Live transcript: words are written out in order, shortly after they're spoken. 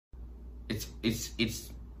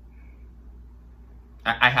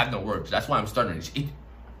I have no words. That's why I'm stuttering.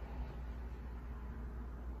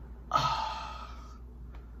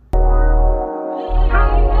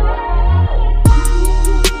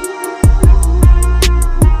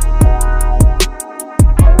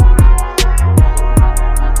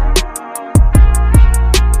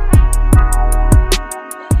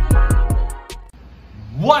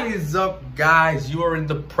 What is up, guys? You are in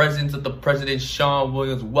the presence of the President Sean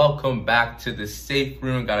Williams. Welcome back to the Safe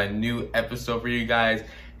Room. Got a new episode for you guys,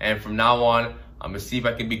 and from now on, I'm gonna see if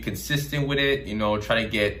I can be consistent with it. You know, try to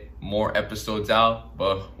get more episodes out,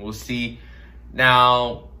 but we'll see.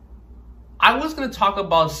 Now, I was gonna talk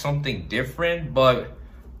about something different, but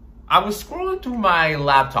I was scrolling through my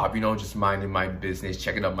laptop, you know, just minding my business,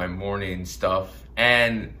 checking up my morning stuff,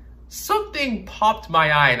 and something popped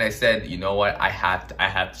my eye, and I said, you know what, I have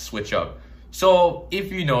to switch up. So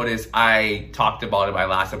if you notice, I talked about in my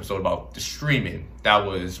last episode about the streaming that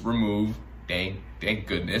was removed. Thank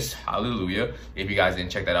goodness, hallelujah. If you guys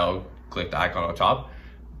didn't check that out, click the icon on top.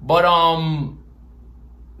 But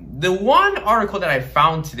the one article that I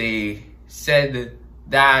found today said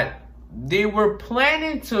that they were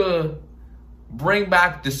planning to bring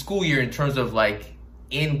back the school year in terms of like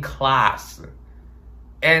in class.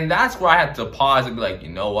 And that's where I had to pause and be like, you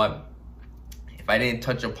know what? If I didn't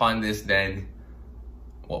touch upon this, then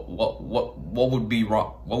what would be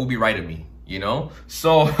wrong? What would be right of me? You know?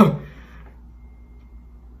 So,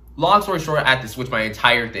 long story short, I had to switch my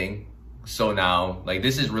entire thing. So now, like,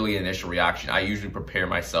 this is really an initial reaction. I usually prepare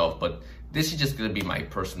myself, but this is just gonna be my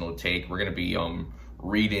personal take. We're gonna be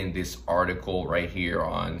reading this article right here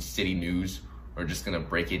on City News. We're just gonna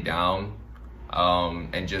break it down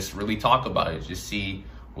and just really talk about it. Just see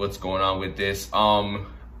what's going on with this.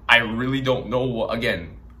 I really don't know,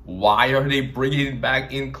 again, why are they bringing it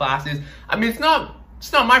back in classes? I mean, it's not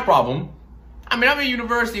my problem. I mean, I'm in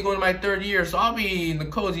university going to my third year, so I'll be in the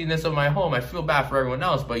coziness of my home. I feel bad for everyone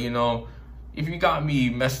else, but you know, if you got me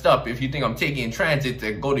messed up, if you think I'm taking transit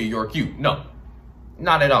to go to York U, no,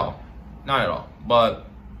 not at all, not at all. But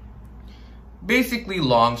basically,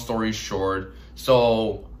 long story short,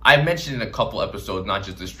 so I mentioned in a couple episodes, not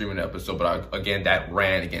just the streaming episode, but again, that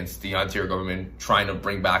ran against the Ontario government trying to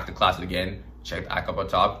bring back the class again. Check the icon up on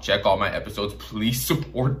top. Check all my episodes. Please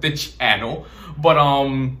support the channel. But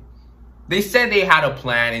they said they had a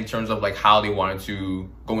plan in terms of like how they wanted to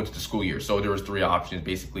go into the school year. So there was three options.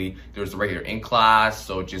 Basically, there was the regular in class,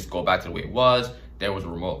 so just go back to the way it was. There was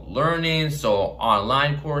remote learning, so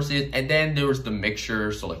online courses, and then there was the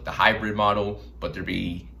mixture, so like the hybrid model, but there'd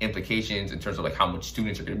be implications in terms of like how much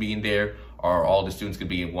students are gonna be in there, or all the students could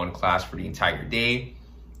be in one class for the entire day,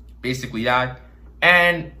 basically that.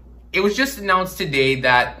 And it was just announced today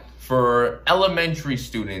that for elementary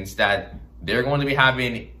students that they're going to be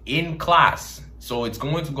having in class. So it's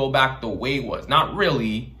going to go back the way it was. Not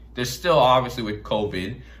really, there's still obviously with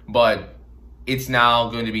COVID, but it's now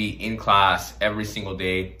going to be in class every single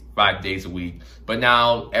day, 5 days a week. But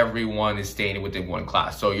now everyone is staying within one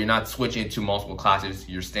class. So you're not switching to multiple classes.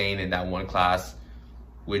 You're staying in that one class,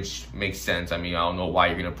 which makes sense. I mean, I don't know why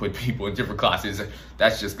you're going to put people in different classes.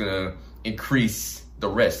 That's just going to increase the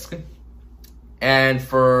risk. And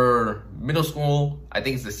for middle school, I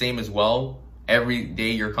think it's the same as well. Every day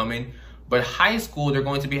you're coming. But high school, they're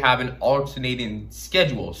going to be having alternating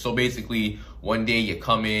schedules. So basically, one day you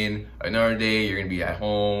come in, another day you're gonna be at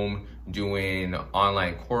home doing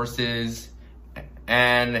online courses.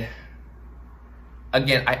 And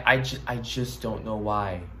again, I just don't know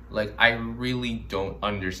why. Like, I really don't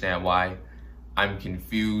understand why. I'm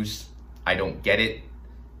confused. I don't get it.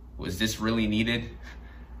 Was this really needed?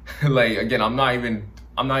 Like, again, I'm not even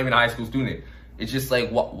a high school student. It's just like,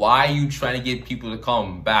 why are you trying to get people to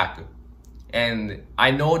come back? And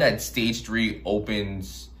I know that stage 3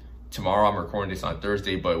 opens tomorrow. I'm recording this on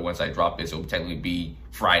Thursday, but once I drop this, it'll technically be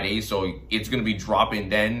Friday. So it's going to be dropping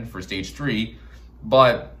then for stage 3.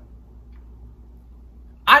 But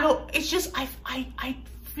it's just, I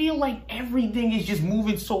feel like everything is just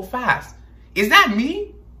moving so fast. Is that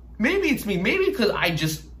me? Maybe it's me. Maybe because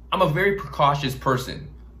I'm a very precautious person.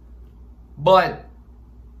 But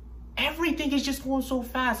everything is just going so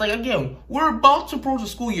fast. Like, again, we're about to approach the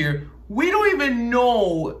school year. We don't even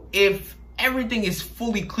know if everything is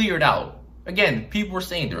fully cleared out. Again, people were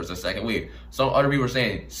saying there's a second wave. Some other people were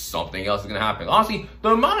saying something else is going to happen. Honestly, the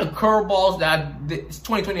amount of curveballs that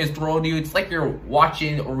 2020 has thrown you, it's like you're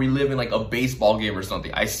watching or reliving like a baseball game or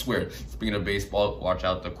something. I swear. Speaking of baseball, watch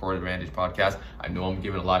out the Court Advantage podcast. I know I'm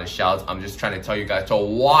giving a lot of shouts. I'm just trying to tell you guys to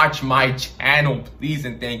watch my channel, please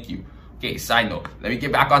and thank you. Okay, side note. Let me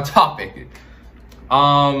get back on topic.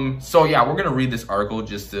 So yeah, we're going to read this article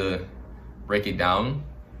just to break it down.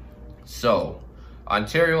 So,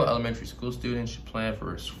 Ontario elementary school students should plan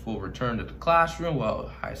for a full return to the classroom, while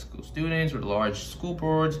high school students with large school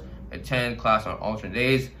boards attend class on alternate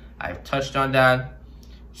days. I've touched on that.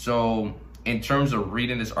 So, in terms of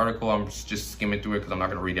reading this article, I'm just skimming through it because I'm not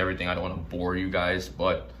going to read everything. I don't want to bore you guys,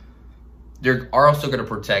 but they're also going to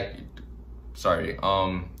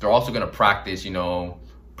they're also going to practice, you know,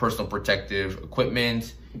 personal protective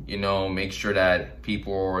equipment, you know, make sure that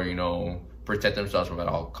people, you know, protect themselves from at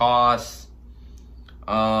all costs.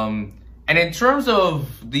 And in terms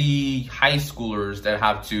of the high schoolers that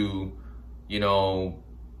have to, you know,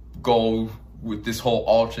 go with this whole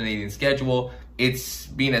alternating schedule, it's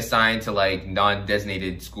being assigned to like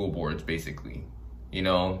non-designated school boards, basically. You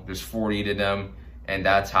know, there's 40 to them, and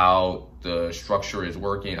that's how the structure is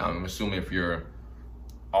working. I'm assuming if you're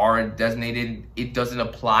designated, it doesn't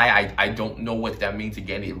apply. I don't know what that means.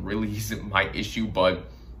 Again, it really isn't my issue, but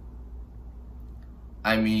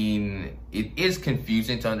I mean, it is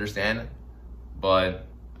confusing to understand. But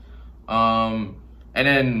and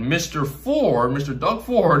then Mr. Doug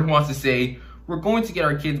Ford wants to say, we're going to get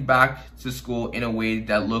our kids back to school in a way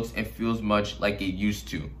that looks and feels much like it used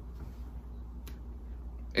to.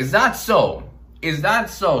 Is that so? Is that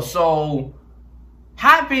so? So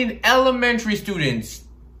having elementary students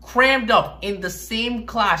crammed up in the same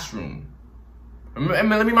classroom. Let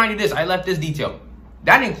me remind you this. I left this detail.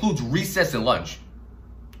 That includes recess and lunch.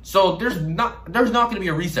 So there's not going to be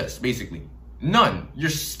a recess, basically. None. You're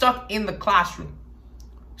stuck in the classroom.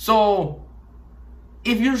 So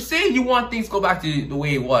if you're saying you want things to go back to the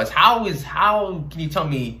way it was, how can you tell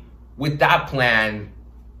me with that plan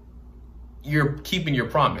you're keeping your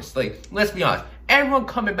promise? Like, let's be honest. Everyone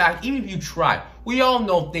coming back, even if you try, we all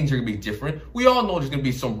know things are going to be different. We all know there's going to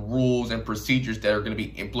be some rules and procedures that are going to be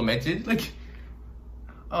implemented. Like,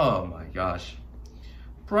 oh my gosh.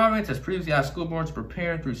 Province has previously asked school boards to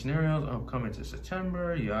prepare 3 scenarios upcoming to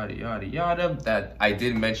September, yada, yada, yada. That I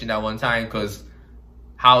did mention that one time because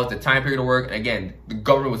how is the time period to work? And again, the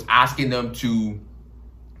government was asking them to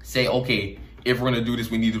say, okay, if we're going to do this,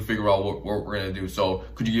 we need to figure out what we're going to do. So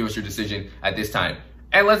could you give us your decision at this time?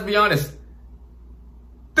 And let's be honest,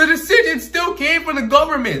 the decision still came from the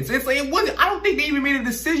government. It's like, I don't think they even made a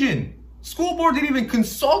decision. School board didn't even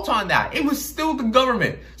consult on that. It was still the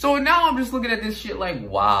government. So now I'm just looking at this shit like,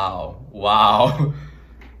 wow.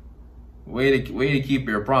 Way to keep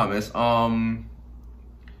your promise.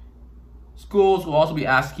 Schools will also be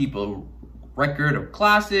asked to keep a record of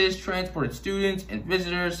classes, transported students, and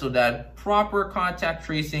visitors so that proper contact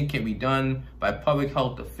tracing can be done by public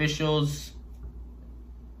health officials.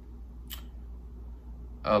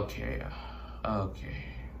 Okay.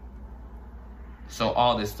 So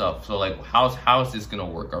all this stuff. So like, how is this gonna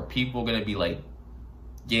work? Are people gonna be like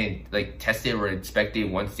getting like tested or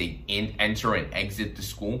inspected once they enter and exit the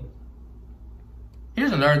school?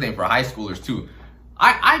 Here's another thing for high schoolers too.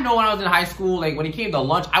 I know when I was in high school, like when it came to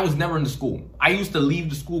lunch, I was never in the school. I used to leave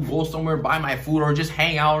the school, go somewhere, buy my food, or just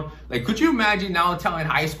hang out. Like, could you imagine now telling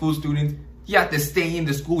high school students you have to stay in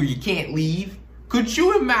the school, you can't leave? Could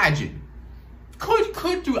you imagine?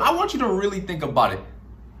 Could you? I want you to really think about it.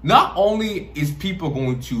 Not only is people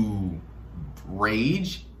going to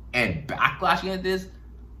rage and backlash against this,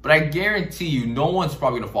 but I guarantee you no one's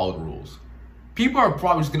probably going to follow the rules. People are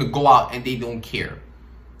probably just going to go out and they don't care.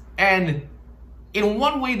 And in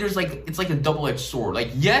one way, it's like a double-edged sword. Like,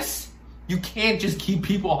 yes, you can't just keep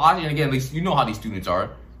people hostage. And again, at least you know how these students are.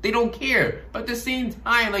 They don't care. But at the same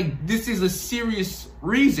time, like, this is a serious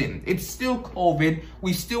reason. It's still COVID.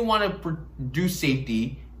 We still want to produce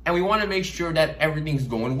safety. And we want to make sure that everything's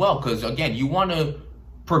going well. Because, again, you want to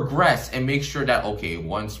progress and make sure that, okay,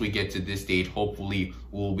 once we get to this stage, hopefully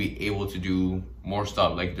we'll be able to do more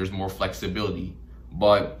stuff. Like, there's more flexibility.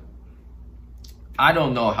 But I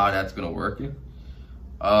don't know how that's going to work.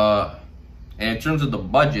 And in terms of the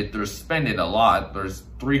budget, they're spending a lot. There's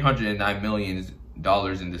 $309 million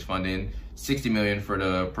in this funding, $60 million for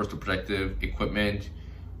the personal protective equipment.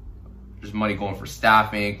 There's money going for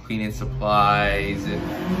staffing, cleaning supplies, and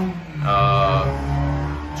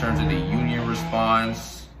in terms of the union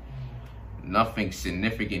response, nothing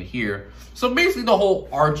significant here. So basically the whole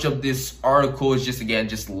arch of this article is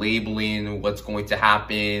just labeling what's going to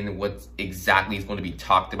happen, what exactly is going to be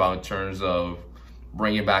talked about in terms of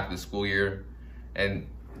bringing back the school year. And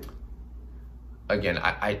again,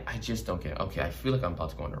 I just don't get it. Okay, I feel like I'm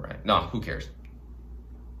about to go on a rant. No, who cares?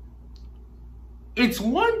 It's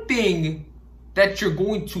one thing that you're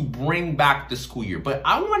going to bring back the school year, but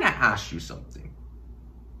I want to ask you something.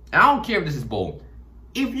 And I don't care if this is bold.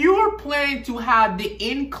 If you're planning to have the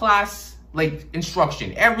in-class like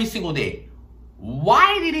instruction every single day,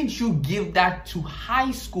 why didn't you give that to high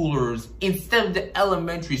schoolers instead of the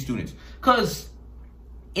elementary students? Because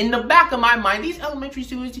in the back of my mind, these elementary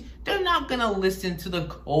students, they're not going to listen to the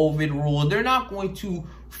COVID rule. They're not going to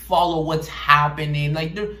follow what's happening.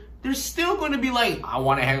 Like, they're still going to be like, I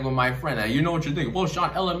want to hang with my friend. Now, you know what you're thinking. Well, Sean,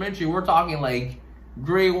 elementary, we're talking like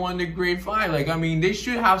grade 1 to grade 5. Like, I mean, they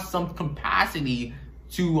should have some capacity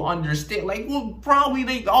to understand. Like, well,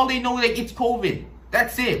 probably all they know, like, it's COVID.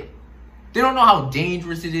 That's it. They don't know how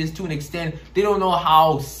dangerous it is to an extent. They don't know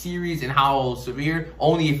how serious and how severe,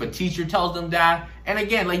 only if a teacher tells them that. And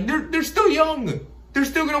again, like, they're still young. They're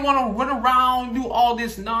still going to want to run around, do all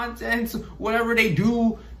this nonsense, whatever they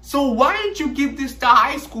do. So why don't you give this to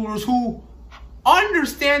high schoolers who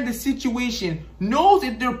understand the situation, knows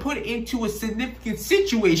that they're put into a significant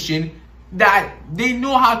situation, that they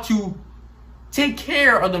know how to take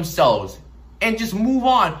care of themselves and just move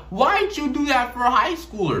on? Why don't you do that for high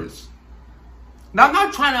schoolers? Now, I'm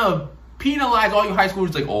not trying to penalize all you high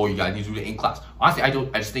schoolers like, oh, you guys need to do it in class. Honestly,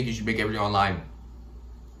 I just think you should make everything online.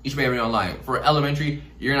 You should make everything online. For elementary,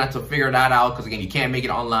 you're going to have to figure that out because, again, you can't make it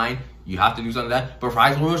online. You have to do something like that. But for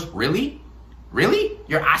high schoolers, really? Really?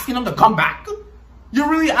 You're asking them to come back? You're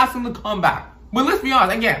really asking them to come back. But let's be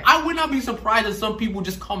honest, again, I would not be surprised if some people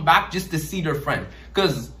just come back just to see their friends.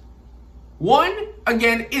 Because, one,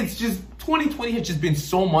 again, it's just 2020 has just been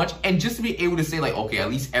so much, and just to be able to say like, okay, at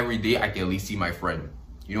least every day I can at least see my friend,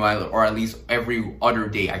 you know, or at least every other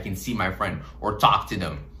day I can see my friend or talk to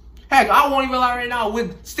them. Heck, I won't even lie right now,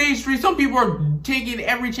 with stage 3, some people are taking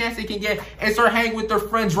every chance they can get and start hanging with their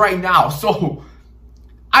friends right now. So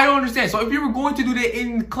I don't understand. So if you were going to do that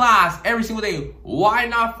in class every single day, why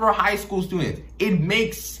not for high school students? It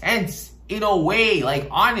makes sense in a way. Like,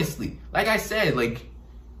 honestly, like I said, like,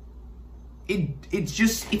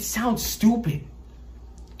 it sounds stupid.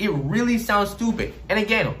 It really sounds stupid. And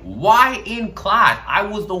again, why in class? I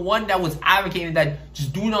was the one that was advocating that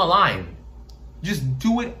just do it online. Just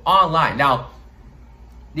do it online. Now,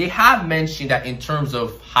 they have mentioned that in terms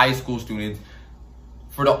of high school students,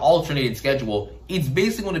 for the alternated schedule, it's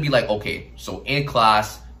basically going to be like, okay, so in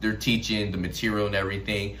class, they're teaching the material and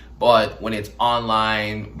everything, but when it's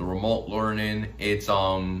online, the remote learning, it's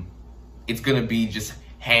going to be just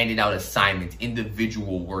handing out assignments,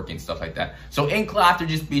 individual work and stuff like that. So in class, they're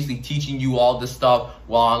just basically teaching you all the stuff,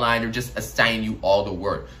 while online, they're just assigning you all the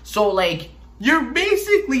work. So like, you're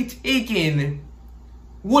basically taking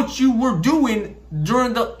what you were doing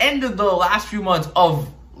during the end of the last few months of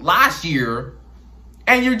last year,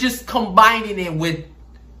 and you're just combining it with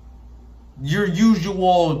your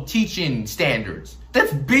usual teaching standards.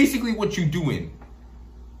 That's basically what you're doing.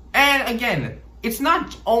 And again, it's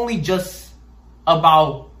not only just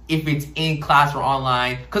about if it's in class or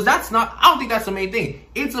online, because I don't think that's the main thing.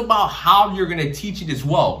 It's about how you're going to teach it as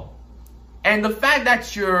well. And the fact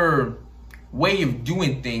that's your way of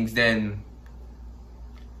doing things, then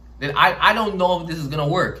I don't know if this is going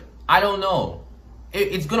to work. I don't know.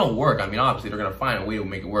 It's going to work. I mean, obviously, they're going to find a way to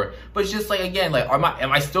make it work. But it's just like, again, like,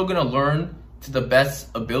 am I still going to learn to the best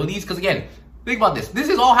abilities? Because again, think about this. This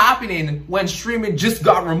is all happening when streaming just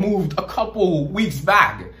got removed a couple weeks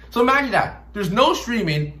back. So imagine that. There's no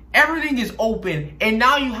streaming, everything is open, and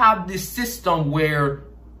now you have this system where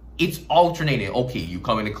it's alternating. Okay, you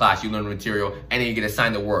come into class, you learn the material, and then you get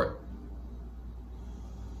assigned the work.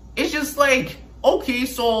 It's just like, okay,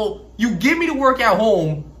 so you give me the work at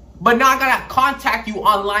home, but now I gotta contact you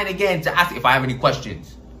online again to ask if I have any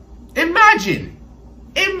questions. Imagine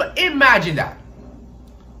that.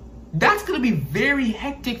 That's gonna be very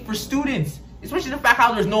hectic for students, especially the fact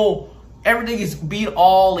how everything is being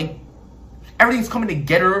all like, everything's coming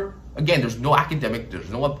together. Again, there's no academic,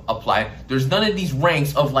 there's no applied, there's none of these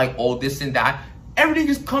ranks of like, oh, this and that. Everything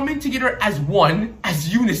is coming together as one,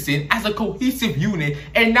 as unison, as a cohesive unit.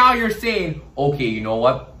 And now you're saying, okay, you know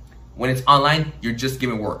what? When it's online, you're just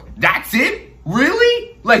giving work. That's it?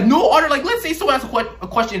 Really? Like no other, like let's say someone asks a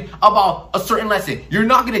question about a certain lesson. You're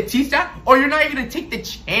not going to teach that? Or you're not even going to take the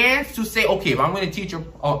chance to say, okay, if I'm going to teach you,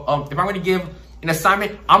 if I'm going to give an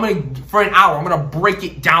assignment, for an hour, I'm going to break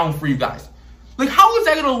it down for you guys. Like, how is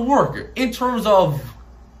that going to work in terms of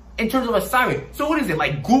assignment? So what is it,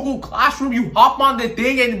 like Google Classroom? You hop on the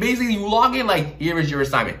thing and basically you log in like, here is your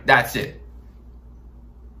assignment. That's it.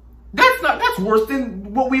 That's worse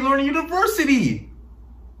than what we learn in university.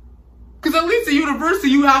 Because at least at university,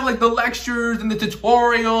 you have like the lectures and the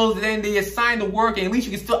tutorials, and then they assign the work, and at least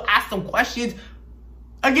you can still ask them questions.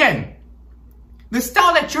 Again, the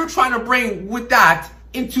style that you're trying to bring with that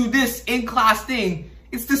into this in-class thing,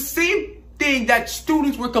 it's the same thing that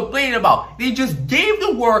students were complaining about. They just gave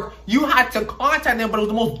the work. You had to contact them, but it was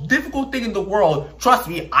the most difficult thing in the world. Trust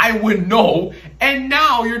me, I would know. And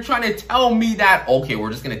now you're trying to tell me that, okay, we're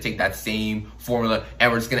just going to take that same formula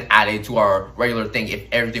and we're just going to add it to our regular thing if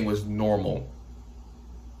everything was normal.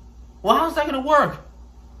 Well, how's that going to work?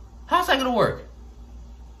 How's that going to work?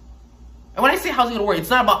 And when I say how's it going to work, it's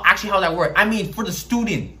not about actually how that works. I mean, for the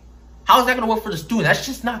student. How's that going to work for the student? That's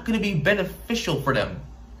just not going to be beneficial for them.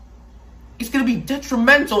 It's going to be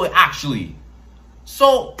detrimental, actually.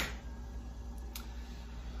 So,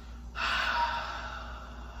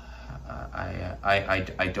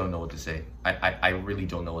 I don't know what to say. I really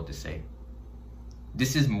don't know what to say.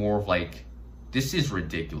 This is more of like, this is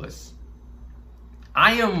ridiculous.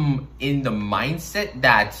 I am in the mindset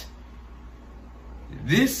that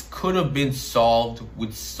this could have been solved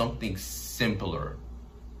with something simpler.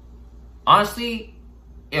 Honestly,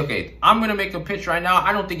 okay, I'm going to make a pitch right now.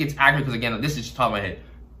 I don't think it's accurate because, again, this is just top of my head.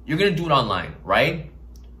 You're going to do it online, right?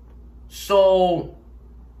 So,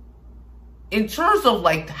 in terms of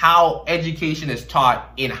like how education is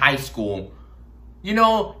taught in high school, you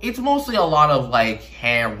know, it's mostly a lot of like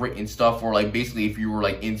handwritten stuff, or like basically if you were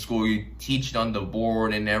like in school, you teach it on the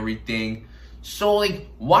board and everything. So like,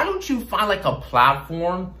 why don't you find like a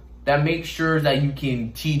platform that makes sure that you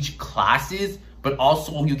can teach classes, but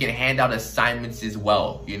also you can hand out assignments as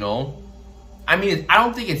well, you know? I mean, I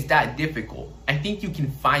don't think it's that difficult. I think you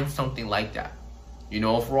can find something like that. You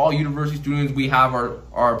know, for all university students, we have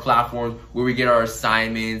our platforms where we get our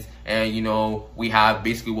assignments, and, you know, we have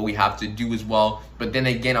basically what we have to do as well. But then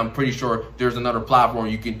again, I'm pretty sure there's another platform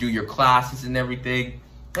you can do your classes and everything.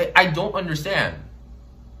 Like, I don't understand.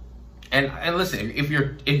 And listen, if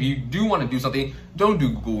you do want to do something, don't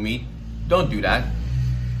do Google Meet. Don't do that.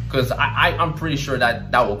 Because I'm pretty sure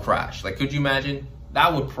that will crash. Like, could you imagine?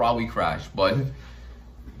 That would probably crash. But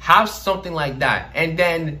have something like that. And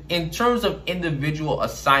then in terms of individual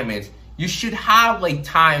assignments, you should have like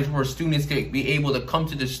times where students can be able to come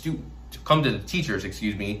to the teachers,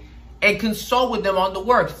 and consult with them on the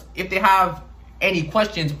works. If they have any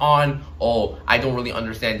questions on, oh, I don't really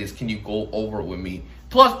understand this, can you go over it with me?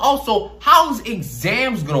 Plus, also, how's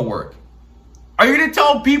exams gonna work? Are you gonna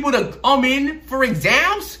tell people to come in for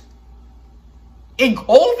exams in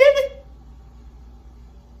COVID?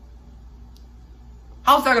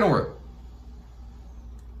 How's that gonna work?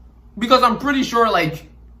 Because I'm pretty sure, like,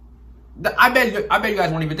 I bet you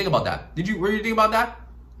guys won't even think about that. Were you thinking about that?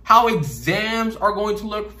 How exams are going to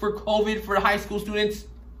look for COVID for the high school students?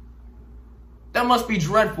 That must be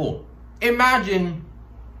dreadful. Imagine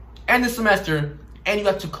end of semester, and you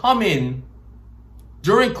have to come in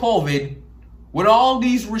during COVID with all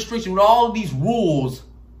these restrictions, with all these rules,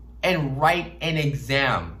 and write an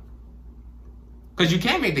exam. Because you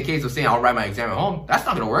can't make the case of saying, I'll write my exam at home. That's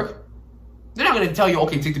not going to work. They're not going to tell you,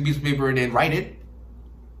 okay, take the piece of paper and then write it.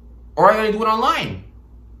 Or are you going to do it online?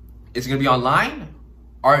 Is it going to be online?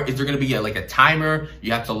 Or is there going to be like a timer?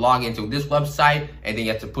 You have to log into this website, and then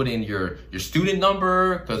you have to put in your student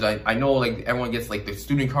number. Because I know like everyone gets like the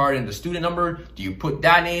student card and the student number. Do you put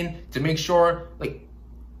that in to make sure? Like,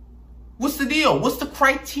 what's the deal? What's the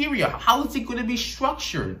criteria? How is it going to be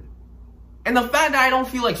structured? And the fact that I don't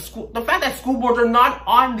feel like the fact that school boards are not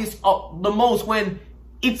on this the most, when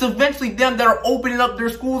it's eventually them that are opening up their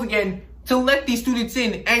schools again to let these students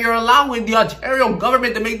in, and you're allowing the Ontario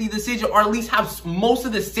government to make these decisions, or at least have most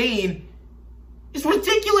of the say, is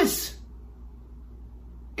ridiculous.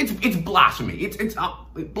 It's blasphemy. It's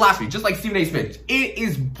blasphemy. Just like Stephen A. Smith, it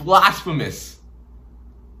is blasphemous.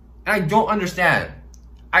 And I don't understand.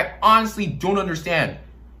 I honestly don't understand.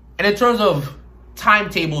 And in terms of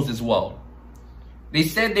timetables as well, they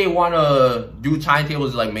said they want to do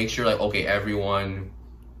timetables to like make sure like, okay, everyone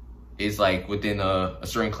is like within a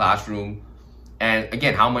certain classroom. And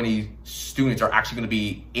again, how many students are actually going to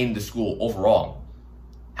be in the school overall?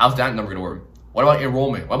 How's that number going to work? What about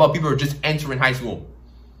enrollment? What about people who are just entering high school?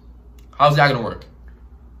 How's that going to work?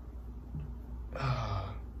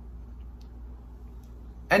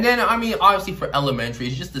 And then, I mean, obviously for elementary,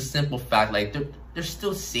 it's just the simple fact, like, there's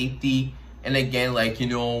still safety. And again, like, you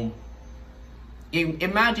know,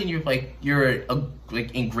 imagine you're like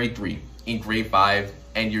in grade 3, in grade 5,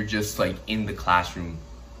 and you're just like in the classroom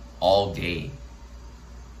all day,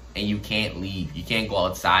 and you can't leave, you can't go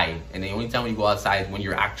outside, and the only time when you go outside is when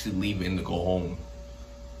you're actually leaving to go home.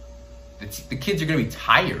 The kids are gonna be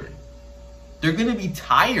tired. They're gonna be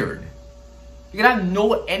tired. You're gonna have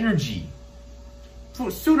no energy. So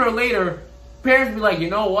sooner or later, parents will be like, you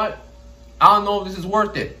know what? I don't know if this is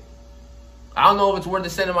worth it. I don't know if it's worth it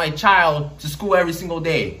sending my child to school every single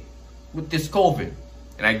day with this COVID.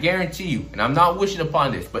 And I guarantee you, and I'm not wishing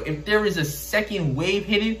upon this, but if there is a second wave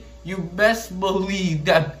hitting, you best believe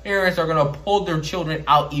that parents are going to pull their children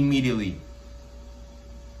out immediately.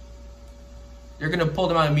 They're going to pull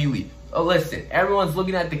them out immediately. Listen, everyone's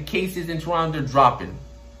looking at the cases in Toronto, they're dropping.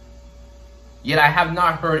 Yet I have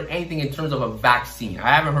not heard anything in terms of a vaccine. I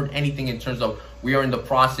haven't heard anything in terms of we are in the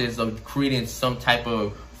process of creating some type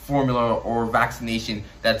of formula or vaccination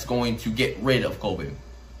that's going to get rid of COVID.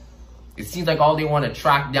 It seems like all they want to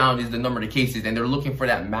track down is the number of cases, and they're looking for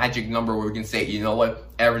that magic number where we can say, you know what,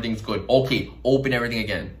 everything's good. Okay, open everything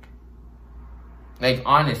again. Like,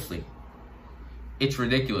 honestly, it's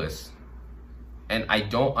ridiculous. And I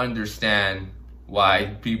don't understand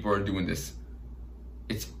why people are doing this.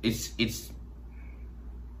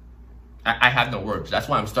 I have no words. That's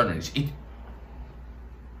why I'm starting.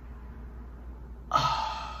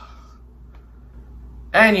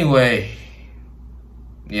 Anyway,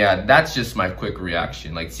 yeah, that's just my quick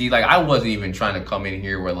reaction. Like, see, like, I wasn't even trying to come in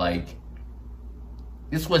here where, like,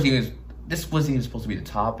 this wasn't even supposed to be the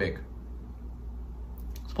topic.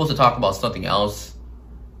 I'm supposed to talk about something else,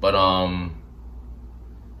 but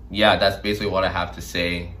yeah, that's basically what I have to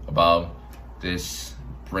say about this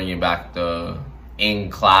bringing back the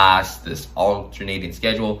in-class, this alternating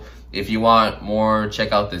schedule. If you want more,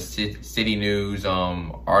 check out the City News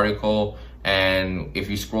article. And if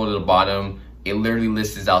you scroll to the bottom, it literally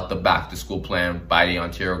lists out the back-to-school plan by the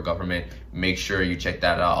Ontario government. Make sure you check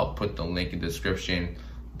that out. I'll put the link in the description.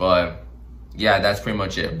 But yeah, that's pretty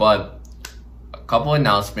much it. But a couple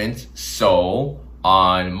announcements. So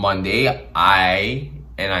on Monday,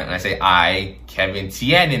 Kevin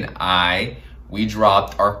Tien and I, we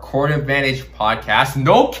dropped our Court Advantage podcast.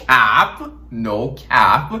 No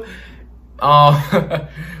cap.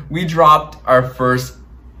 We dropped our first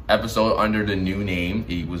episode under the new name.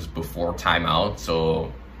 It was before timeout,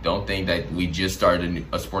 so don't think that we just started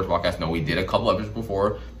a sports podcast. No, we did a couple episodes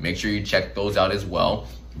before. Make sure you check those out as well.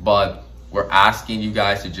 But we're asking you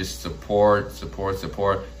guys to just support.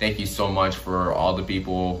 Thank you so much for all the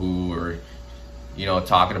people who are, you know,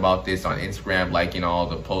 talking about this on Instagram, liking all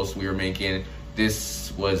the posts we were making.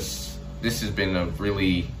 This has been a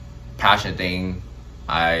really passionate thing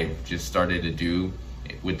I just started to do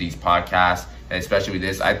with these podcasts, and especially with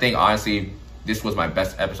this. I think honestly, this was my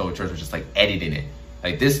best episode in terms of just like editing it.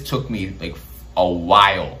 Like, this took me like a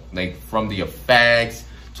while, like from the effects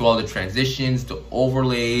to all the transitions, the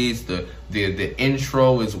overlays, the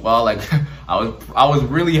intro as well. Like, I was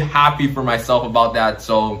really happy for myself about that.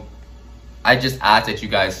 So I just ask that you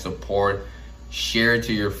guys support, share it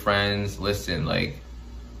to your friends. Listen, like,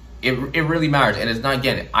 it really matters. And it's not,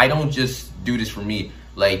 again, I don't just do this for me.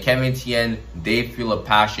 Like, Kevin Tien, they feel a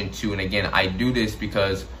passion too. And again, I do this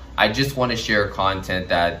because I just want to share content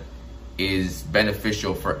that is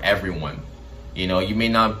beneficial for everyone. You know, you may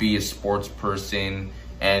not be a sports person,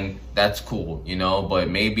 and that's cool, you know, but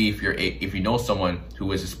maybe if you know someone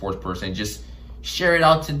who is a sports person, just share it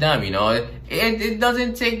out to them. You know, it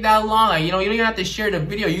doesn't take that long. You know, you don't even have to share the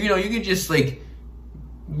video. You know, you can just, like,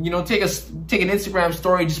 you know, take an Instagram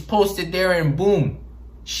story, just post it there, and boom,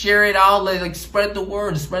 share it out. Like spread the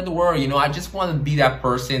word. You know, I just want to be that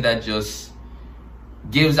person that just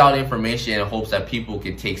gives out information and hopes that people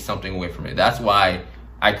can take something away from it. That's why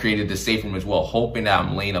I created the Safe Room as well, hoping that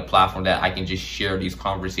I'm laying a platform that I can just share these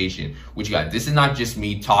conversations with you guys. This is not just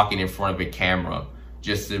me talking in front of a camera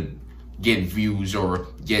just to get views or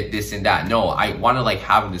get this and that. No, I want to, like,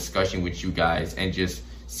 have a discussion with you guys and just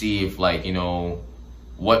see if, like, you know,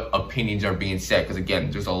 what opinions are being said. Because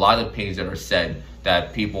again, there's a lot of opinions that are said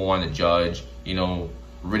that people want to judge, you know,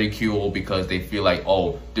 ridicule, because they feel like,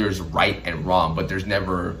 oh, there's right and wrong, but there's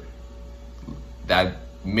never that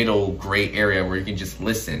middle gray area where you can just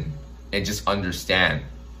listen and just understand.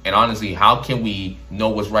 And honestly, how can we know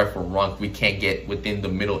what's right for wrong if we can't get within the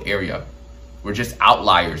middle area? We're just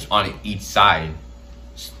outliers on each side.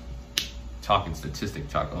 Talking statistic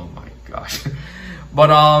talk, oh my gosh.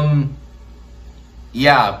 But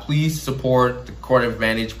yeah, please support the Court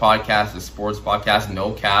Advantage podcast, the sports podcast,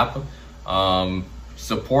 no cap.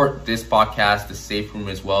 Support this podcast, the Safe Room,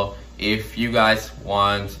 as well. If you guys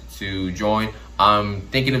want to join, I'm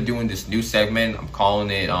thinking of doing this new segment. I'm calling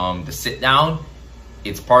it the Sit Down.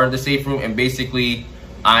 It's part of the Safe Room, and basically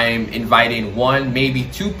I'm inviting one, maybe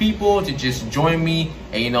two people to just join me,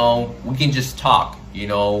 and, you know, we can just talk, you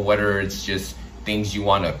know, whether it's just things you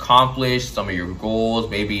want to accomplish, some of your goals,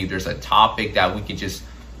 maybe there's a topic that we can just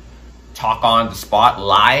talk on the spot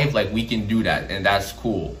live. Like, we can do that, and that's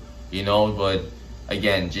cool, you know. But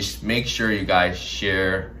again, just make sure you guys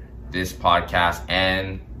share this podcast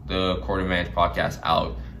and the Court Advantage podcast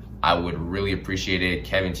out. I would really appreciate it.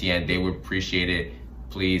 Kevin Tien, they would appreciate it.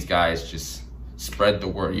 please, guys, just spread the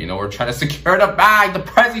word. You know, we're trying to secure the bag. The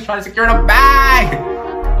president's trying to secure the bag.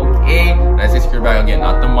 Okay, when I say secure the bag, again,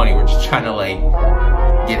 not the money. We're just trying to like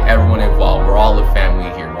get everyone involved. We're all a family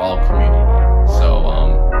here. We're all a community. So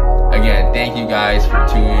again, thank you guys for